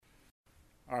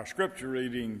Our scripture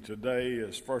reading today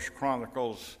is 1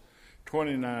 Chronicles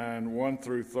 29, 1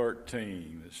 through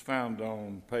 13. It's found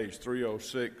on page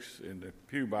 306 in the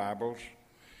Pew Bibles.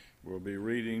 We'll be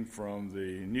reading from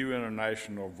the New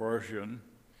International Version,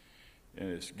 and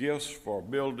it's gifts for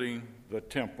building the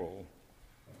temple.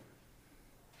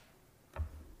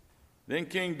 Then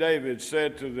King David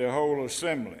said to the whole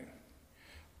assembly,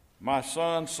 "My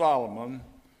son Solomon,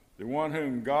 the one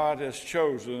whom God has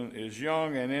chosen, is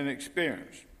young and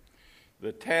inexperienced.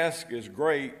 The task is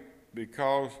great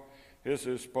because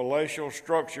his palatial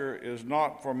structure is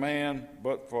not for man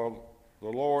but for the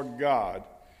Lord God.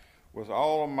 With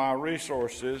all of my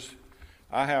resources,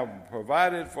 I have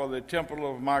provided for the temple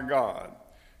of my God,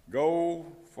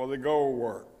 gold for the gold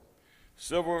work,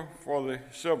 silver for the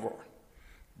silver,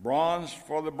 bronze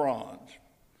for the bronze,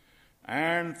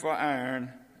 iron for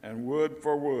iron, and wood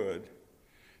for wood,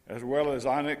 as well as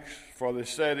onyx for the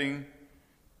setting,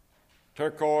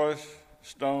 turquoise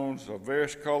stones of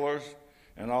various colors,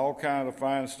 and all kinds of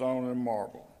fine stone and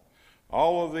marble.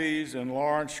 All of these in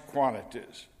large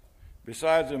quantities.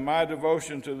 Besides, in my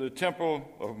devotion to the temple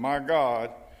of my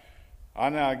God, I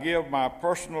now give my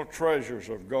personal treasures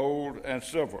of gold and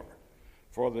silver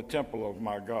for the temple of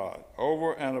my God,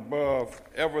 over and above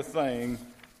everything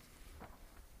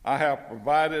I have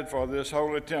provided for this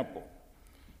holy temple.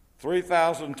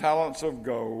 3,000 talents of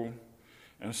gold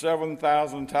and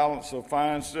 7,000 talents of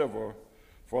fine silver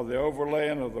for the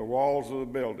overlaying of the walls of the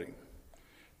building,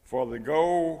 for the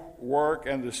gold work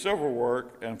and the silver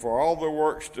work, and for all the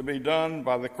works to be done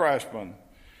by the craftsmen.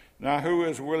 Now who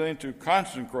is willing to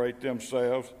consecrate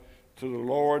themselves to the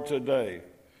Lord today?"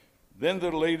 Then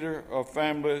the leader of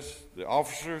families, the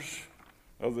officers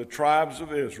of the tribes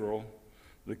of Israel,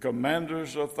 the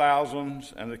commanders of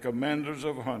thousands and the commanders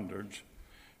of hundreds,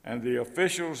 and the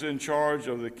officials in charge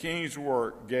of the king's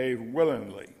work gave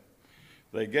willingly.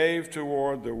 They gave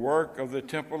toward the work of the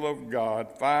temple of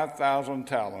God 5,000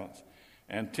 talents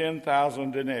and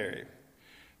 10,000 denarii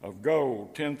of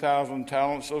gold, 10,000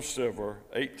 talents of silver,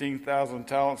 18,000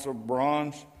 talents of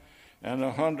bronze, and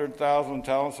 100,000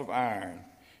 talents of iron.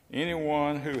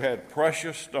 Anyone who had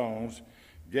precious stones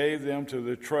gave them to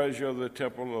the treasure of the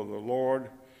temple of the Lord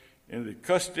in the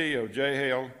custody of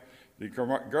Jehiel the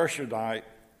Gershonite.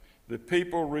 The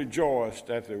people rejoiced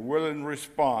at the willing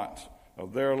response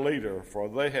of their leader, for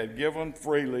they had given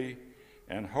freely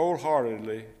and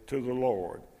wholeheartedly to the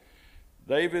Lord.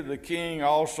 David the king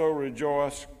also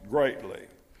rejoiced greatly.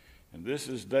 And this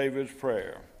is David's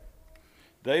prayer.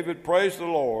 David praised the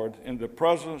Lord in the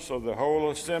presence of the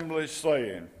whole assembly,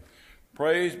 saying,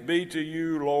 "Praise be to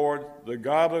you, Lord, the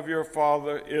God of your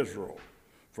father Israel,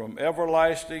 from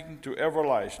everlasting to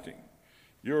everlasting.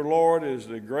 Your Lord is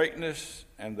the greatness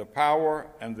and the power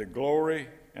and the glory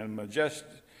and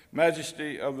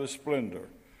majesty of the splendor.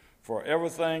 For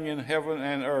everything in heaven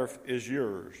and earth is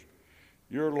yours.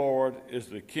 Your Lord is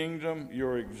the kingdom.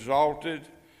 You're exalted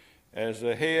as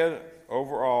the head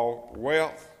over all.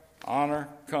 Wealth, honor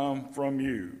come from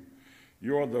you.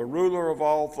 You're the ruler of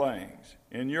all things.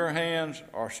 In your hands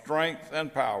are strength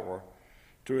and power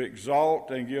to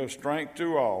exalt and give strength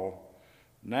to all.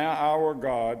 Now, our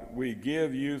God, we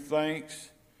give you thanks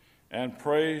and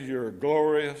praise your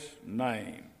glorious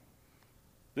name."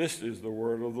 This is the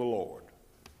word of the Lord.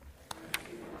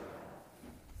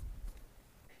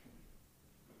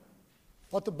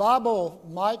 What the Bible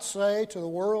might say to the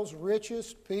world's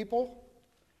richest people?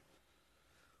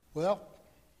 Well,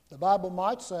 the Bible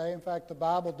might say, in fact, the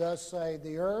Bible does say,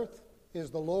 the earth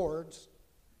is the Lord's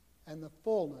and the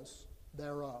fullness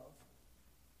thereof.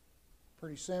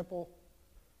 Pretty simple.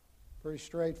 Pretty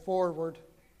straightforward.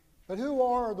 But who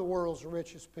are the world's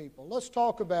richest people? Let's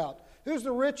talk about who's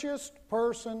the richest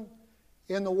person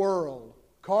in the world.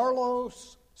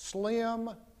 Carlos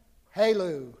Slim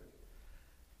Helú.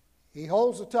 He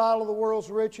holds the title of the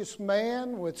world's richest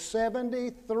man with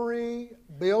 $73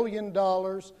 billion.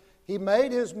 He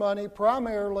made his money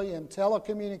primarily in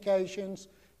telecommunications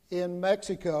in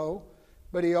Mexico,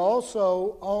 but he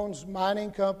also owns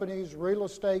mining companies, real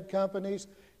estate companies,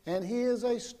 and he is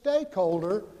a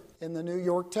stakeholder in the New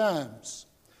York Times.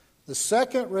 The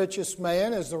second richest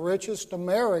man is the richest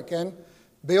American,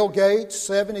 Bill Gates,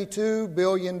 $72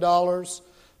 billion.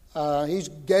 He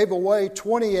gave away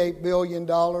 $28 billion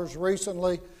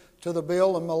recently to the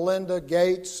Bill and Melinda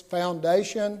Gates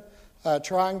Foundation,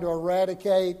 trying to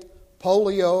eradicate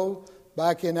polio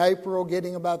back in April,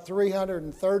 getting about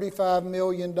 $335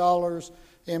 million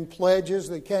in pledges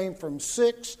that came from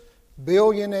 6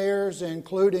 billionaires,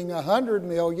 including $100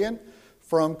 million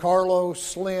from Carlos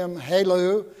Slim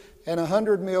Helú and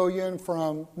 $100 million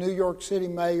from New York City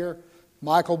Mayor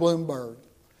Michael Bloomberg.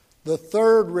 The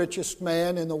third richest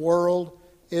man in the world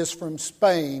is from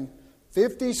Spain.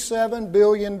 $57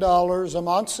 billion.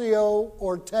 Amancio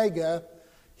Ortega,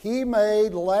 he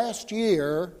made last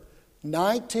year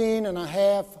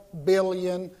 $19.5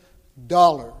 billion.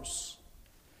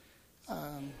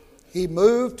 He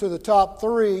moved to the top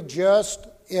three just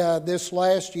this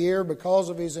last year because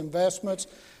of his investments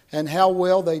and how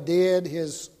well they did.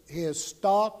 His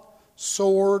stock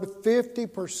soared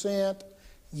 50%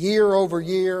 year over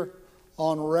year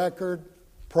on record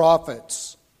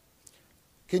profits.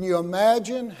 Can you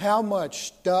imagine how much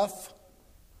stuff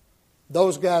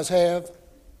those guys have?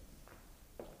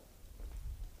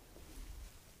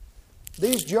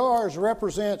 These jars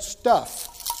represent stuff.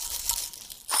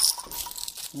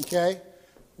 Okay?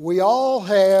 We all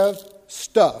have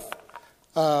stuff.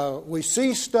 We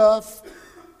see stuff.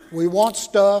 We want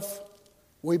stuff.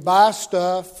 We buy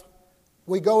stuff.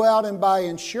 We go out and buy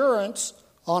insurance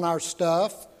on our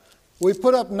stuff. We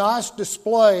put up nice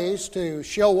displays to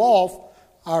show off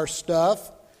our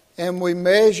stuff, and we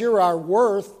measure our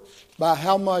worth by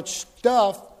how much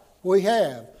stuff we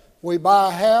have. We buy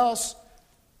a house,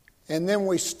 and then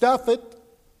we stuff it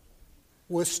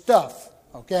with stuff,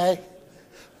 okay?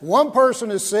 One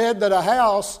person has said that a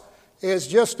house is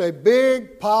just a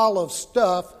big pile of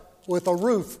stuff with a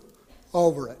roof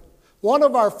over it. One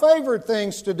of our favorite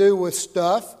things to do with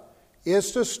stuff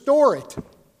is to store it.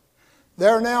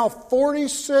 There are now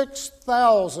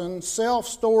 46,000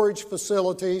 self-storage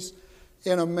facilities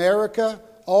in America,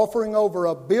 offering over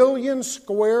 1 billion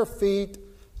square feet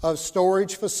of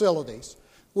storage facilities.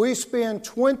 We spend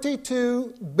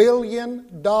 $22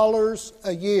 billion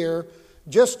a year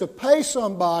just to pay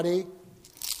somebody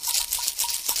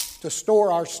to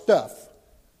store our stuff.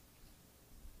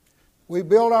 We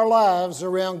build our lives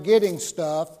around getting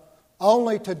stuff,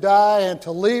 only to die and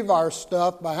to leave our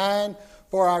stuff behind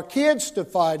for our kids to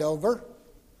fight over,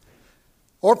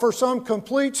 or for some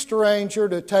complete stranger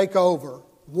to take over.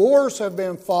 Wars have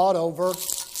been fought over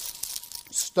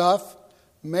stuff.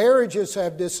 Marriages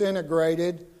have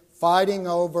disintegrated fighting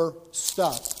over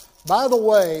stuff. By the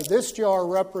way, this jar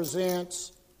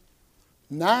represents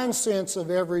 9 cents of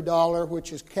every dollar,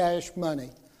 which is cash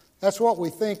money. That's what we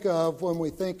think of when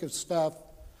we think of stuff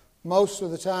most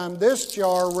of the time. This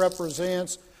jar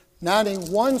represents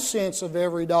 91 cents of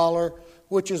every dollar,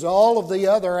 which is all of the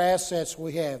other assets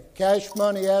we have. Cash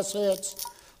money assets,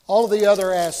 all of the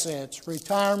other assets,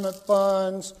 retirement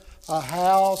funds, a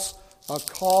house, a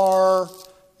car,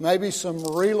 maybe some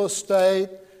real estate,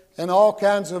 and all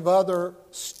kinds of other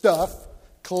stuff,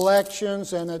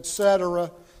 collections and etc.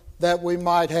 that we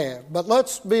might have. But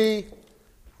let's be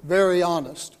very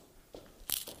honest.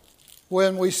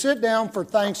 When we sit down for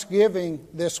Thanksgiving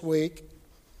this week,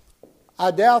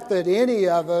 I doubt that any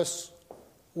of us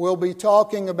will be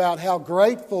talking about how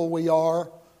grateful we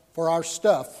are for our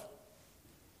stuff.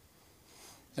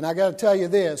 And I got to tell you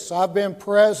this, I've been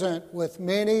present with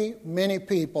many, many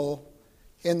people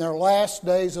in their last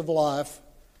days of life,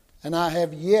 and I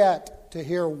have yet to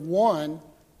hear one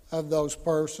of those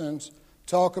persons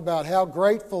talk about how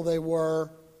grateful they were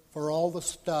for all the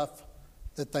stuff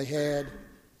that they had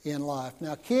in life.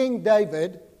 Now, King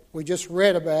David, we just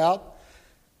read about,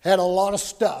 had a lot of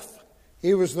stuff.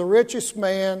 He was the richest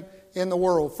man in the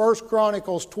world. 1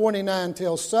 Chronicles 29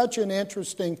 tells such an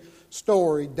interesting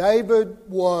story. David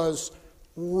was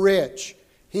rich.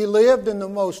 He lived in the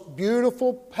most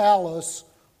beautiful palace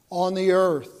on the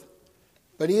earth.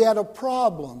 But he had a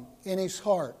problem in his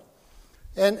heart.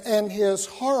 And his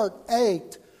heart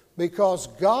ached because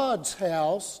God's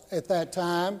house at that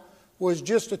time was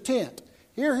just a tent.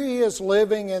 Here he is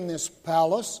living in this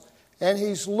palace, and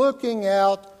he's looking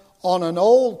out on an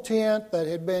old tent that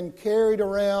had been carried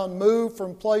around, moved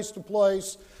from place to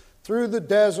place through the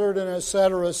desert and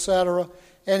etc., etc.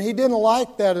 And he didn't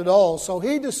like that at all. So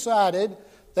he decided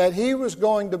that he was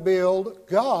going to build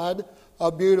God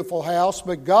a beautiful house,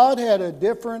 but God had a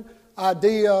different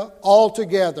idea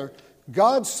altogether.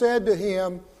 God said to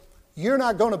him, "You're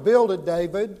not going to build it,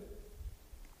 David.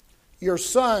 Your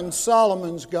son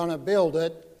Solomon's going to build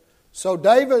it." So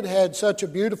David had such a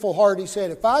beautiful heart, he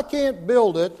said, "If I can't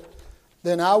build it,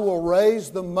 then I will raise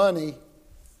the money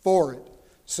for it."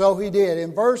 So he did.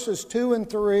 In verses 2 and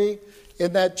 3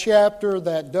 in that chapter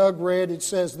that Doug read, it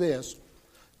says this: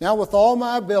 "Now with all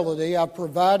my ability I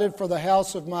provided for the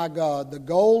house of my God, the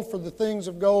gold for the things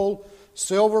of gold,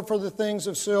 silver for the things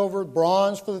of silver,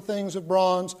 bronze for the things of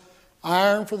bronze,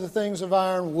 iron for the things of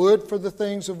iron, wood for the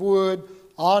things of wood,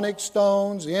 onyx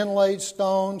stones, inlaid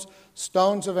stones,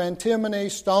 stones of antimony,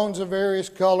 stones of various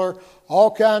color,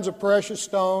 all kinds of precious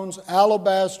stones,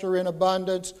 alabaster in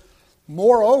abundance.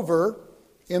 Moreover,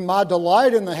 in my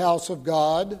delight in the house of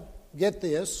God, get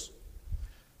this,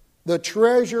 the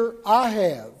treasure I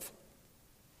have,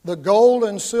 the gold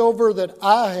and silver that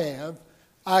I have,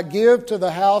 I give to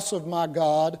the house of my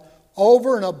God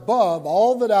over and above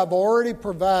all that I've already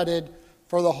provided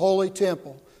for the holy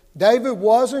temple. David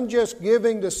wasn't just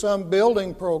giving to some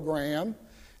building program,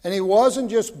 and he wasn't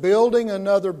just building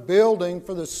another building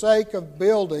for the sake of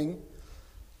building.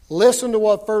 Listen to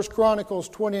what 1 Chronicles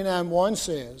 29:1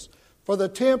 says. For the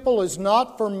temple is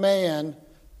not for man,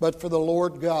 but for the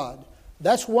Lord God.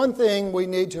 That's one thing we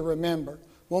need to remember.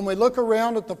 When we look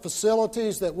around at the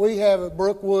facilities that we have at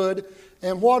Brookwood,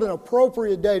 and what an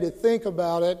appropriate day to think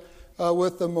about it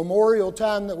with the memorial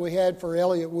time that we had for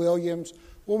Elliott Williams.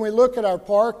 When we look at our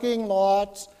parking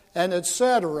lots and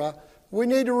etc., we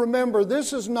need to remember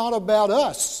this is not about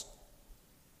us.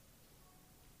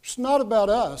 It's not about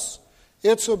us.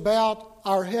 It's about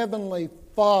our Heavenly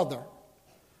Father.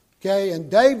 Okay, and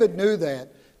David knew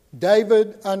that.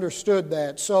 David understood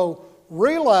that. So,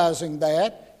 realizing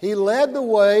that, he led the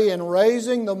way in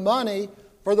raising the money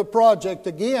for the project.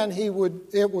 Again,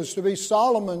 it was to be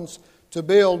Solomon's to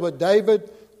build, but David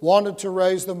wanted to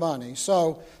raise the money.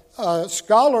 So,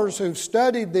 scholars who've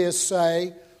studied this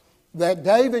say that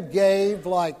David gave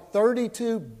like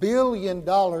 $32 billion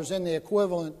in the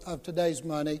equivalent of today's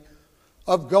money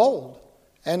of gold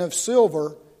and of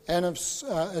silver and of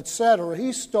etc.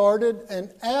 He started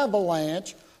an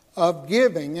avalanche of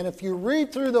giving. And if you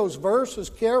read through those verses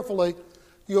carefully,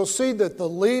 you'll see that the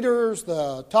leaders,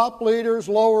 the top leaders,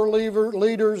 lower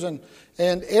leaders, and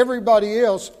everybody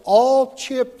else all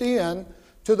chipped in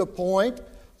to the point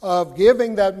of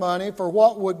giving that money for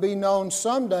what would be known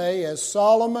someday as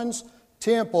Solomon's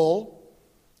Temple.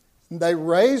 They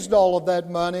raised all of that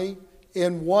money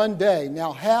in one day.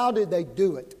 Now, how did they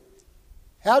do it?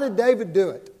 How did David do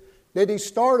it? Did he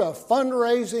start a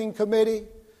fundraising committee?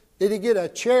 Did he get a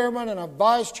chairman and a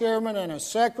vice chairman and a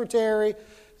secretary?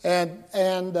 And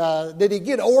did he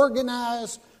get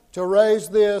organized to raise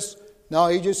this? No,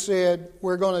 he just said,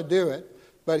 we're going to do it.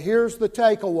 But here's the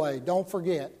takeaway. Don't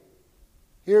forget.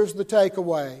 Here's the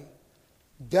takeaway.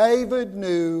 David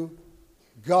knew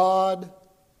God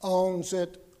owns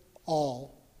it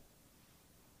all.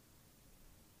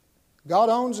 God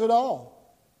owns it all.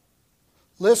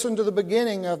 Listen to the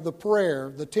beginning of the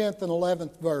prayer, the 10th and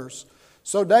 11th verse.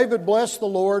 So David blessed the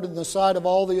Lord in the sight of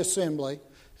all the assembly.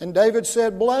 And David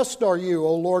said, Blessed are you,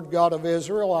 O Lord God of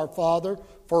Israel, our Father,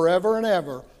 forever and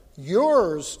ever.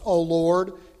 Yours, O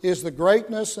Lord, is the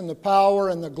greatness and the power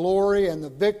and the glory and the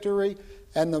victory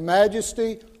and the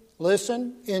majesty.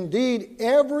 Listen, indeed,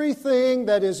 everything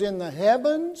that is in the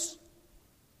heavens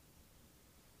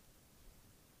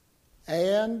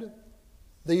and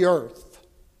the earth.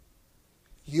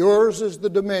 Yours is the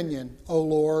dominion, O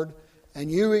Lord,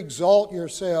 and you exalt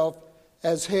yourself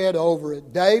as head over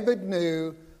it. David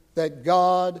knew that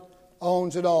God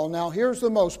owns it all. Now, here's the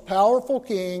most powerful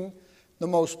king, the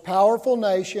most powerful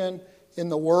nation in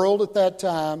the world at that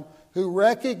time, who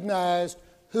recognized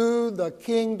who the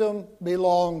kingdom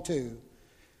belonged to.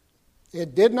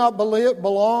 It did not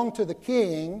belong to the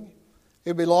king.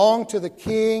 It belonged to the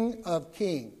King of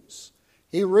Kings.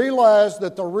 He realized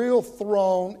that the real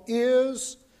throne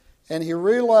is, and he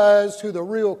realized who the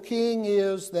real king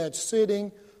is that's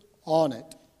sitting on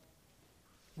it.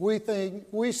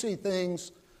 We see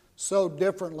things so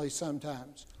differently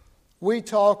sometimes. We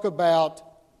talk about,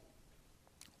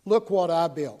 look what I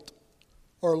built,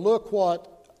 or look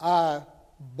what I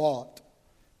bought.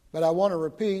 But I want to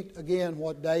repeat again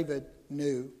what David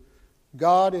knew.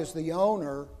 God is the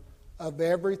owner of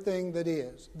everything that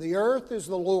is. The earth is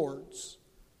the Lord's,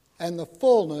 and the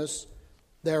fullness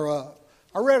thereof.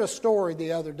 I read a story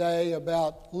the other day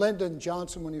about Lyndon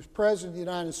Johnson when he was President of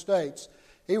the United States.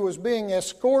 He was being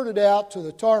escorted out to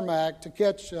the tarmac to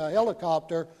catch a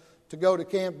helicopter to go to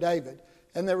Camp David.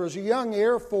 And there was a young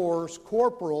Air Force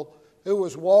corporal who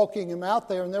was walking him out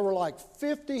there, and there were like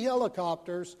 50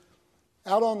 helicopters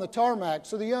out on the tarmac.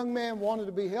 So the young man wanted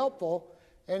to be helpful,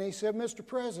 and he said, Mr.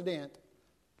 President,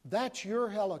 that's your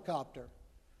helicopter.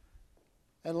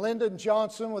 And Lyndon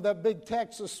Johnson, with that big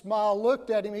Texas smile, looked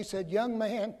at him. He said, young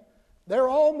man, they're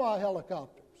all my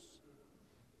helicopters.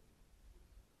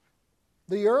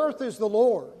 The earth is the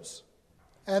Lord's,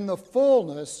 and the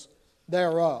fullness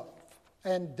thereof.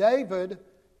 And David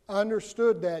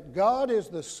understood that God is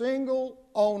the single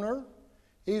owner.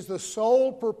 He's the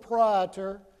sole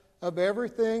proprietor of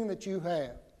everything that you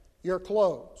have. Your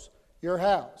clothes, your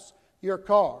house, your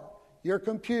car, your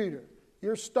computer,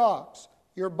 your stocks,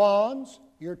 your bonds,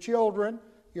 your children,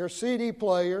 your CD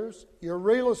players, your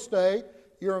real estate,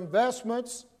 your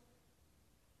investments,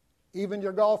 even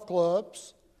your golf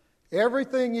clubs,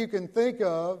 Everything you can think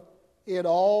of, it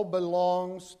all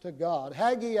belongs to God.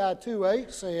 Haggai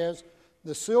 2:8 says,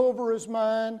 "The silver is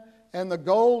mine and the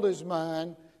gold is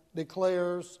mine,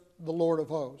 declares the Lord of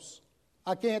hosts."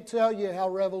 I can't tell you how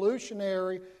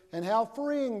revolutionary and how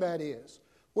freeing that is.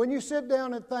 When you sit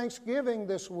down at Thanksgiving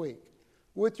this week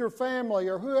with your family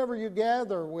or whoever you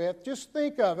gather with, just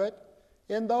think of it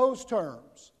in those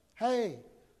terms. Hey,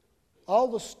 all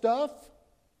the stuff,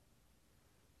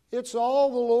 it's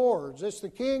all the Lord's. It's the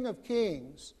King of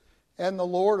Kings and the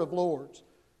Lord of Lords.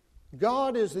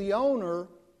 God is the owner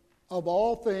of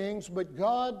all things, but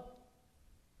God,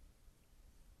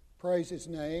 praise His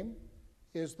name,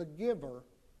 is the giver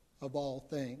of all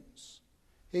things.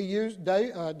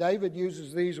 David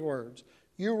uses these words: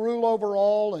 "You rule over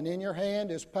all, and in your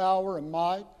hand is power and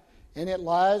might, and it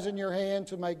lies in your hand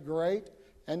to make great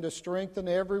and to strengthen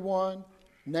everyone.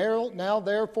 Now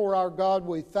therefore, our God,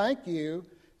 we thank you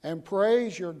and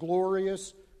praise your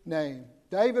glorious name."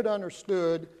 David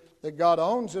understood that God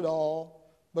owns it all,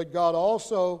 but God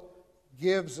also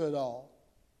gives it all.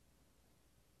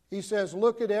 He says,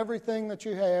 look at everything that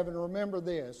you have and remember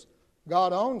this: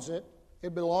 God owns it.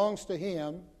 It belongs to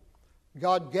Him.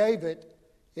 God gave it.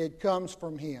 It comes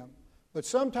from Him. But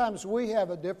sometimes we have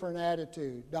a different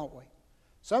attitude, don't we?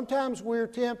 Sometimes we're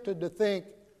tempted to think,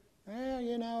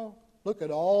 look at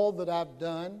all that I've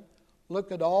done.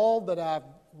 Look at all that I've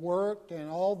worked and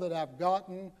all that I've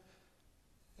gotten.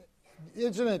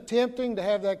 Isn't it tempting to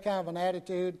have that kind of an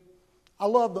attitude? I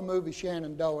love the movie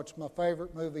Shenandoah. It's my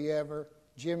favorite movie ever,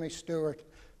 Jimmy Stewart.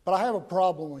 But I have a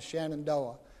problem with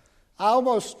Shenandoah. I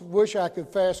almost wish I could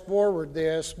fast forward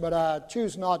this, but I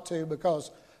choose not to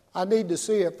because I need to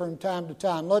see it from time to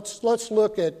time. Let's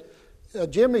look at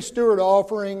Jimmy Stewart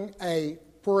offering a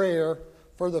prayer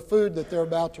for the food that they're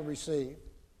about to receive.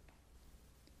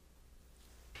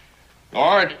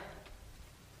 Lord,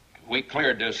 we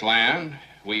cleared this land.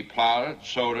 We plowed it,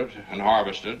 sowed it, and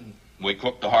harvested. We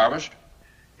cooked the harvest.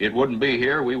 It wouldn't be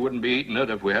here. We wouldn't be eating it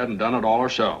if we hadn't done it all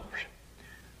ourselves.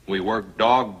 We worked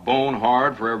dog bone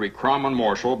hard for every crumb and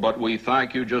morsel, but we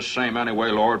thank you just same anyway,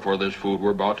 Lord, for this food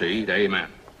we're about to eat. Amen.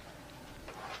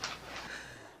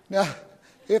 Now,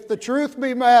 if the truth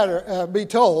be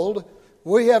told,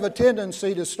 we have a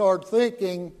tendency to start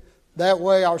thinking that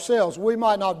way ourselves. We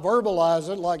might not verbalize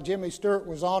it like Jimmy Stewart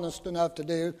was honest enough to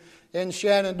do in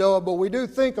Shenandoah, but we do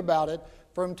think about it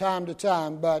from time to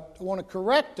time. But I want to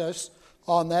correct us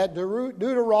on that.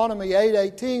 Deuteronomy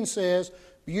 8:18 says,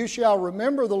 "You shall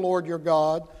remember the Lord your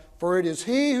God, for it is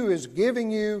He who is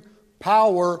giving you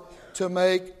power to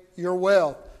make your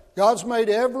wealth." God's made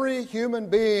every human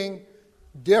being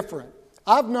different.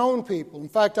 I've known people, in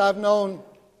fact, I've known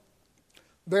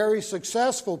very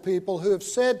successful people who have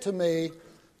said to me,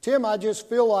 "Tim, I just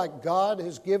feel like God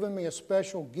has given me a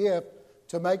special gift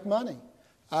to make money.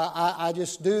 I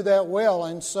just do that well,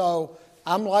 and so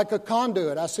I'm like a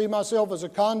conduit. I see myself as a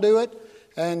conduit,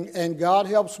 and God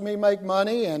helps me make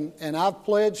money, and I've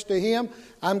pledged to Him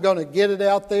I'm going to get it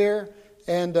out there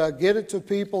and get it to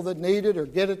people that need it, or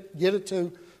get it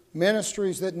to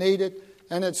ministries that need it,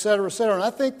 and et cetera, et cetera." And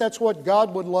I think that's what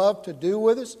God would love to do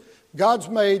with us. God's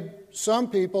made some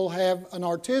people have an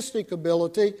artistic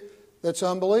ability that's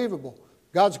unbelievable.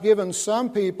 God's given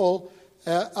some people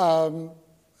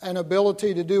an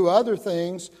ability to do other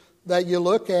things that you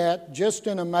look at just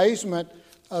in amazement.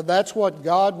 That's what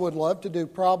God would love to do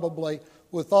probably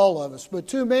with all of us. But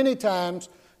too many times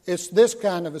it's this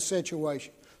kind of a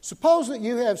situation. Suppose that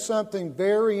you have something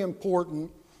very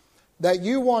important that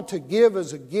you want to give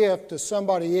as a gift to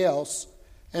somebody else,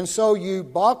 and so you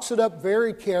box it up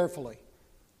very carefully.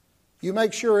 You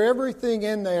make sure everything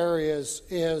in there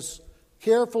is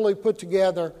carefully put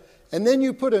together, and then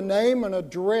you put a name and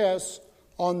address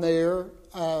on there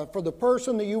for the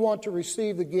person that you want to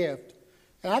receive the gift.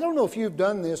 And I don't know if you've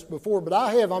done this before, but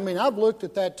I have. I've looked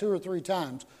at that 2 or 3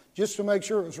 times just to make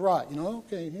sure it was right.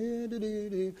 Okay,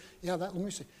 yeah, let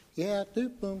me see. Yeah,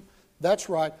 boom, that's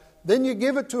right. Then you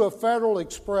give it to a Federal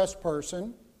Express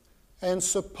person, and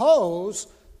suppose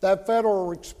that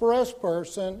Federal Express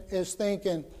person is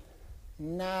thinking,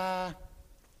 nah,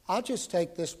 I'll just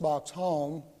take this box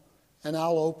home, and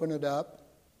I'll open it up,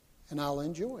 and I'll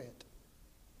enjoy it.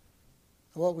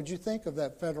 What would you think of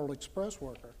that Federal Express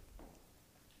worker?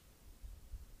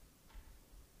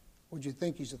 Would you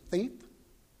think he's a thief?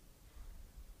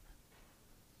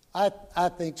 I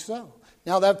think so.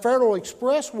 Now, that Federal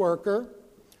Express worker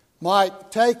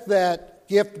might take that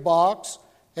gift box,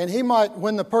 and he might,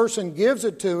 when the person gives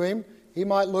it to him, he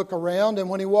might look around, and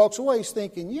when he walks away, he's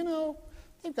thinking,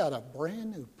 they've got a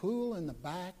brand new pool in the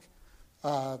back.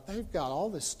 They've got all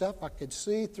this stuff I could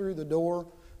see through the door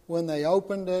when they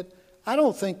opened it. I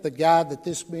don't think the guy that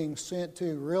this is being sent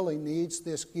to really needs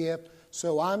this gift,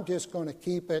 so I'm just going to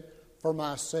keep it for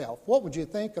myself. What would you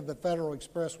think of the Federal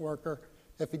Express worker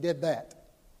if he did that?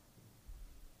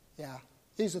 Yeah,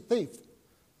 he's a thief.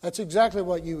 That's exactly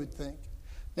what you would think.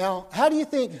 Now, how do you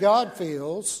think God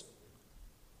feels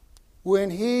when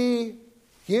He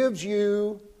gives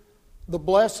you the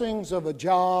blessings of a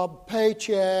job,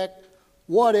 paycheck,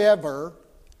 whatever,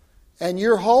 and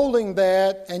you're holding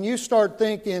that and you start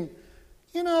thinking,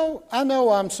 you know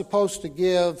I'm supposed to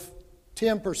give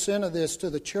 10% of this to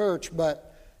the church, but,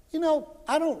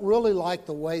 I don't really like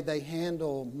the way they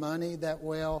handle money that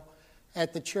well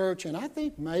at the church, and I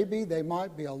think maybe they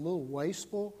might be a little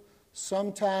wasteful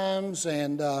sometimes,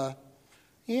 and, I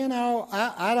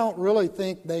don't really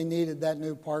think they needed that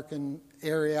new parking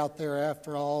area out there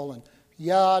after all, and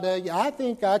yada. I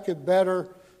think I could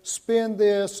better spend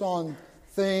this on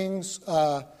things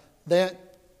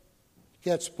that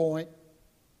gets the point.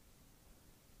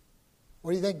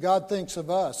 What do you think God thinks of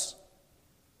us?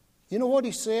 You know what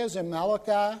He says in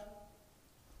Malachi?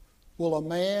 Will a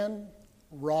man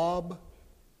rob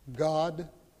God?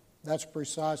 That's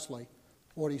precisely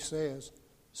what He says.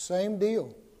 Same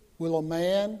deal. Will a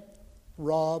man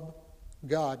rob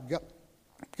God?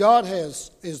 God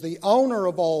is the owner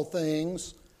of all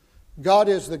things. God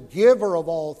is the giver of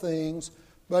all things,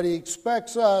 but He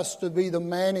expects us to be the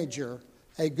manager,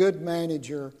 a good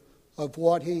manager of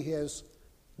what He has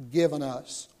given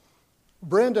us.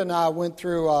 Brenda and I went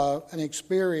through an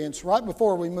experience. Right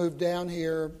before we moved down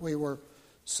here, we were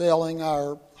selling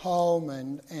our home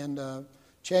and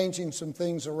changing some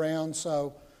things around.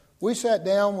 So we sat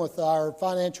down with our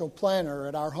financial planner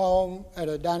at our home at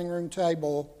a dining room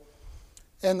table.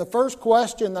 And the first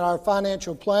question that our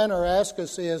financial planner asked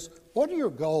us is, what are your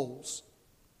goals?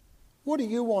 What do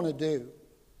you want to do?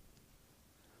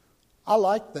 I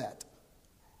like that.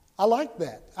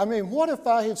 I mean, what if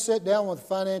I had sat down with a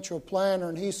financial planner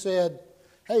and he said,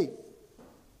 hey,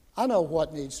 I know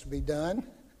what needs to be done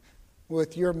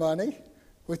with your money,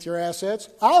 with your assets.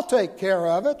 I'll take care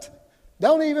of it.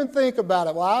 Don't even think about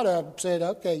it. Well, I'd have said,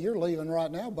 okay, you're leaving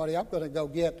right now, buddy. I'm going to go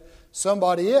get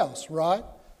somebody else, right?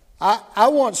 I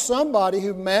want somebody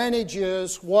who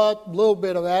manages what little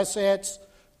bit of assets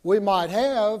we might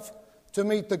have to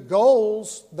meet the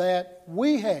goals that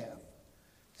we have.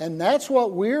 And that's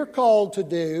what we're called to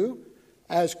do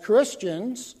as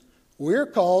Christians. We're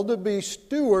called to be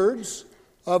stewards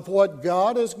of what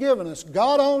God has given us.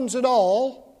 God owns it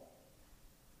all.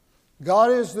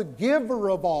 God is the giver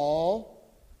of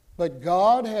all. But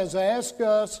God has asked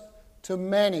us to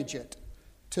manage it,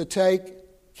 to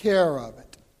take care of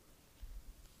it.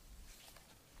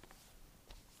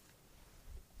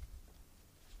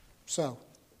 So,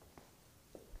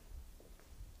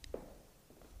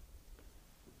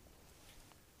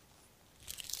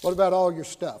 what about all your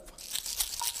stuff?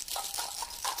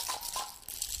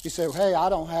 You say, hey, I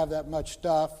don't have that much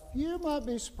stuff. You might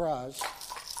be surprised.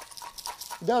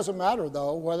 It doesn't matter,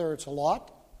 though, whether it's a lot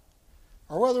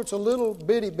or whether it's a little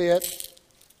bitty bit.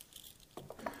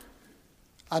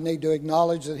 I need to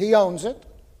acknowledge that He owns it.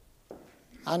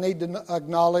 I need to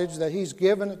acknowledge that He's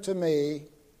given it to me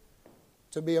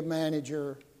to be a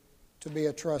manager, to be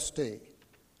a trustee.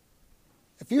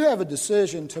 If you have a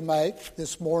decision to make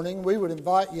this morning, we would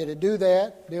invite you to do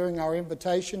that during our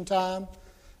invitation time.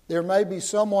 There may be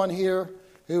someone here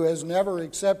who has never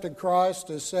accepted Christ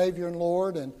as Savior and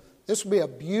Lord, and this would be a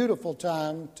beautiful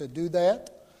time to do that.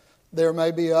 There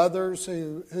may be others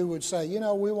who would say,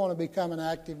 we want to become an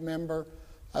active member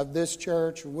of this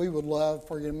church. We would love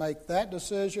for you to make that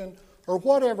decision, or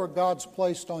whatever God's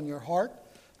placed on your heart.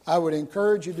 I would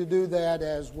encourage you to do that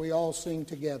as we all sing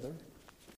together.